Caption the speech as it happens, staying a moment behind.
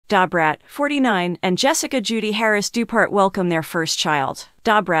Brat, 49, and Jessica Judy Harris Dupart welcome their first child.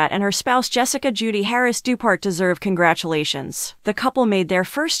 Brat and her spouse Jessica Judy Harris Dupart deserve congratulations. The couple made their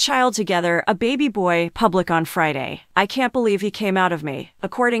first child together, a baby boy, public on Friday. "I can't believe he came out of me,"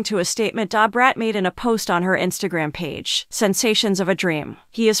 according to a statement Brat made in a post on her Instagram page. "Sensations of a dream.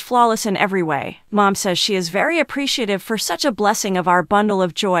 He is flawless in every way." Mom says she is very appreciative for such a blessing of our bundle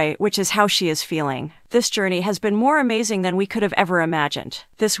of joy, which is how she is feeling. "This journey has been more amazing than we could have ever imagined."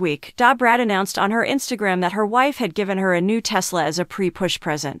 This week, Brat announced on her Instagram that her wife had given her a new Tesla as a pre-push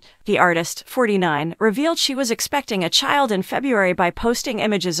present. The artist, 49, revealed she was expecting a child in February by posting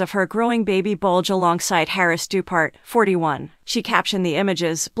images of her growing baby bulge alongside Harris Dupart, 41. She captioned the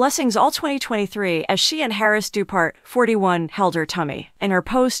images, "Blessings all 2023," as she and Harris Dupart, 41, held her tummy. In her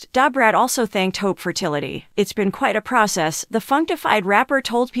post, Brat also thanked Hope Fertility. "It's been quite a process," the funkified rapper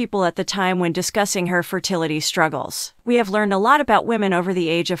told People at the time when discussing her fertility struggles. "We have learned a lot about women over the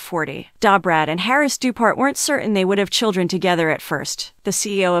age of 40. Brat and Harris Dupart weren't certain they would have children together at first. The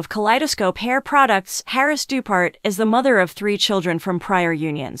CEO of Kaleidoscope Hair Products, Harris Dupart, is the mother of 3 children from prior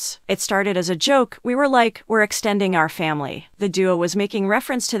unions. "It started as a joke. We were like, we're extending our family." The duo was making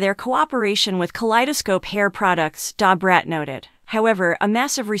reference to their cooperation with Kaleidoscope Hair Products, Brat noted. However, a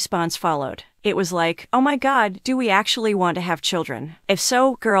massive response followed. "It was like, oh my god, do we actually want to have children? If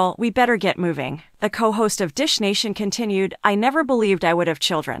so, girl, we better get moving." The co-host of Dish Nation continued, "I never believed I would have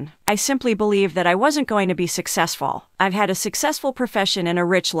children. I simply believed that I wasn't going to be successful. I've had a successful profession and a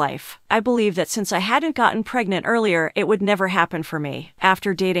rich life. I believe that since I hadn't gotten pregnant earlier, it would never happen for me."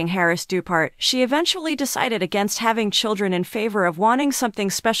 After dating Harris Dupart, she eventually decided against having children in favor of wanting something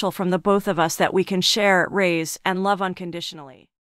special from the both of us that we can share, raise, and love unconditionally.